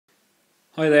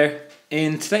Hi there.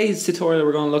 In today's tutorial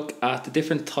we're going to look at the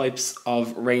different types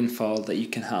of rainfall that you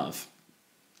can have.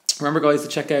 Remember guys to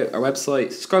check out our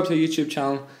website, subscribe to our YouTube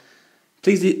channel,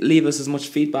 please leave us as much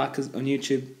feedback on our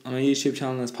YouTube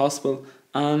channel as possible,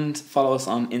 and follow us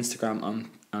on Instagram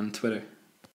and Twitter.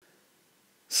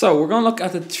 So we're going to look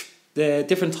at the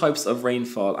different types of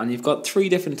rainfall, and you've got three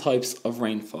different types of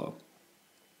rainfall.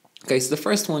 Okay, so the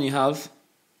first one you have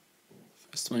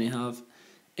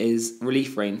is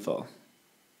relief rainfall.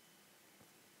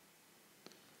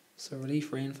 So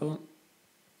relief rainfall.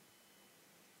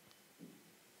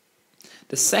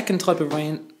 The second type of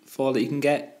rainfall that you can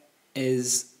get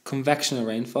is convectional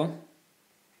rainfall.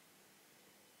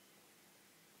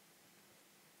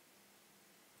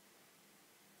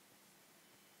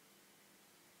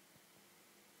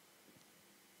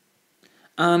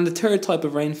 And the third type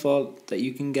of rainfall that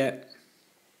you can get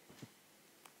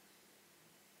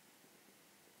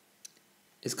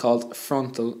is called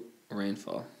frontal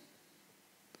rainfall.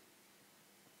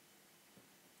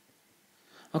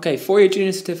 Okay, for your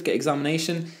junior certificate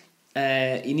examination,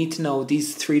 you need to know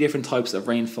these three different types of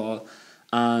rainfall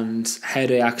and how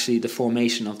the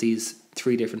formation of these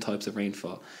three different types of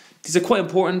rainfall. These are quite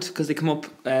important because they come up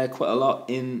quite a lot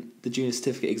in the junior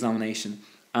certificate examination,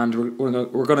 and we're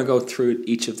going to go through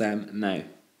each of them now.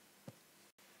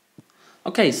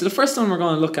 Okay, so the first one we're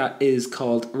going to look at is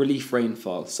called relief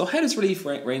rainfall. So how does relief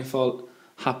rainfall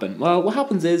happen? Well, what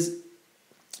happens is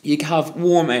you have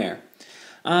warm air,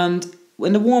 and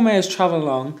when the warm air is travelling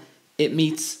along, it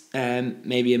meets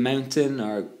maybe a mountain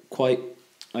or quite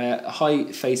a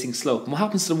high-facing slope. And what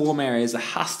happens to the warm air is it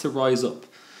has to rise up.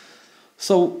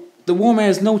 So the warm air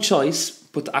has no choice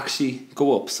but to actually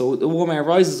go up. So the warm air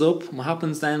rises up. And what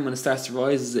happens then when it starts to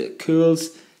rise is it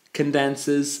cools,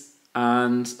 condenses,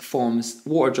 and forms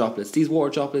water droplets. These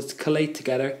water droplets collate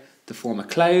together to form a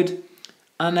cloud,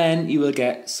 and then you will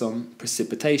get some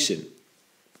precipitation.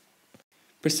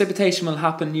 Precipitation will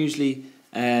happen usually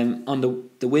on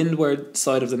the windward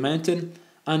side of the mountain,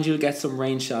 and you'll get some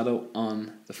rain shadow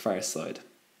on the far side.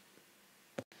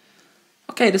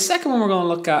 Okay, the second one we're going to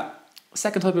look at,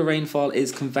 second type of rainfall,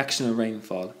 is convectional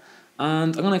rainfall.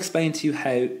 And I'm going to explain to you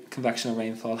how convectional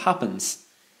rainfall happens.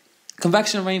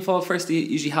 Convectional rainfall firstly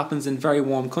usually happens in very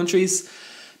warm countries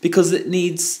because it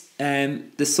needs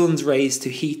the sun's rays to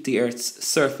heat the Earth's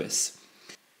surface.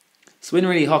 So in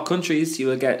really hot countries, you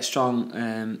will get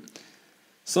strong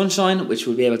sunshine, which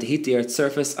will be able to heat the Earth's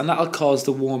surface, and that will cause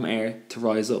the warm air to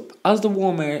rise up. As the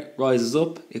warm air rises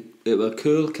up, it will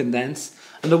cool, condense,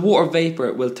 and the water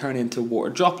vapour will turn into water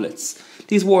droplets.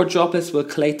 These water droplets will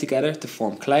collate together to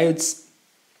form clouds,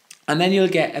 and then you'll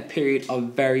get a period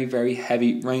of very, very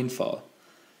heavy rainfall.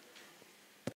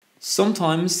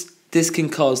 Sometimes this can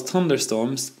cause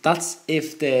thunderstorms. That's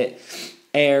if the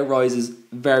air rises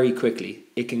very quickly.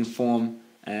 It can form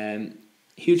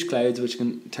huge clouds which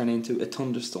can turn into a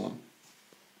thunderstorm.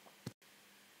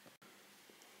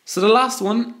 So the last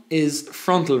one is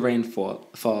frontal rainfall,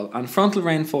 and frontal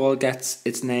rainfall gets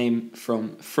its name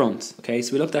from front. Okay,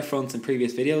 so we looked at fronts in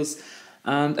previous videos,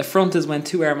 and a front is when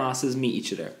two air masses meet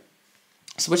each other.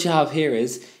 So what you have here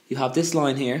is, you have this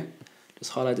line here,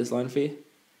 just highlight this line for you.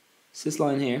 So this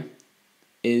line here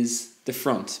is the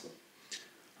front.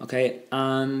 Okay,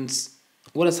 and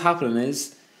what is happening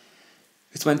is,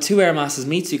 it's when two air masses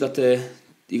meet. So you got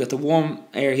the warm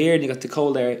air here and you got the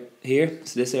cold air here.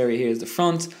 So this area here is the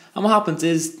front. And what happens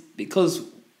is, because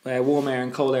warm air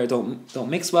and cold air don't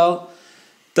mix well,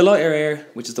 the lighter air,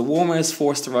 which is the warmer, is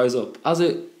forced to rise up. As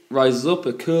it rises up,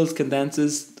 it cools,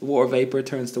 condenses, the water vapour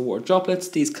turns to water droplets.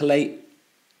 These collate,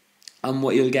 and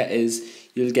what you'll get is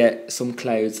you'll get some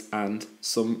clouds and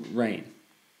some rain.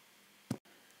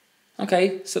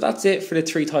 Okay, so that's it for the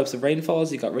three types of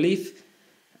rainfalls. You've got relief,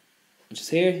 which is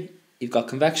here, you've got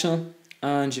convectional,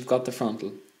 and you've got the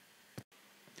frontal.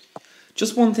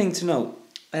 Just one thing to note,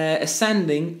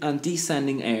 ascending and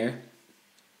descending air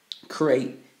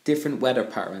create different weather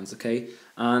patterns, okay?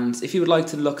 And if you would like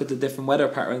to look at the different weather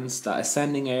patterns that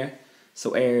ascending air,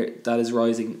 so air that is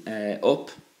rising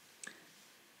up,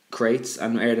 creates,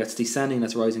 and air that's descending,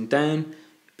 that's rising down,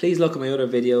 please look at my other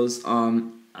videos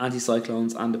on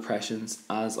anticyclones and depressions,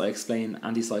 as I explain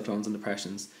anticyclones and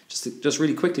depressions. Just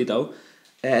really quickly though,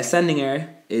 ascending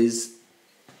air is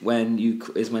when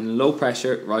low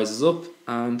pressure rises up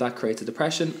and that creates a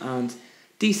depression, and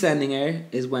descending air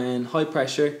is when high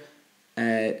pressure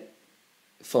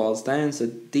falls down, so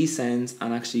descends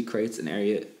and actually creates an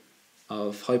area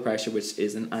of high pressure, which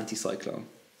is an anticyclone.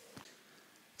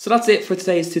 So that's it for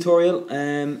today's tutorial.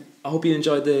 I hope you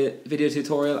enjoyed the video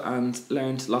tutorial and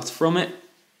learned lots from it.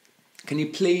 can you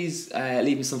please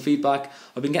leave me some feedback?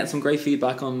 I've been getting some great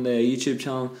feedback on the YouTube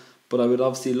channel, but I would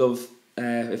obviously love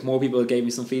if more people gave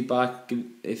me some feedback.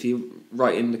 If you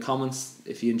write in the comments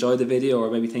if you enjoyed the video,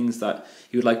 or maybe things that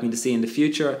you would like me to see in the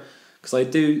future, because I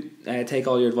do take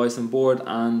all your advice on board,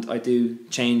 and I do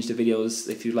change the videos.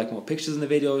 If you'd like more pictures in the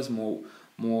videos,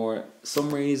 more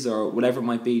summaries, or whatever it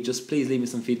might be, just please leave me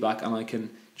some feedback and I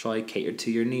can try cater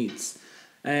to your needs.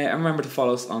 And remember to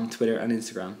follow us on Twitter and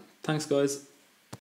Instagram. Thanks guys.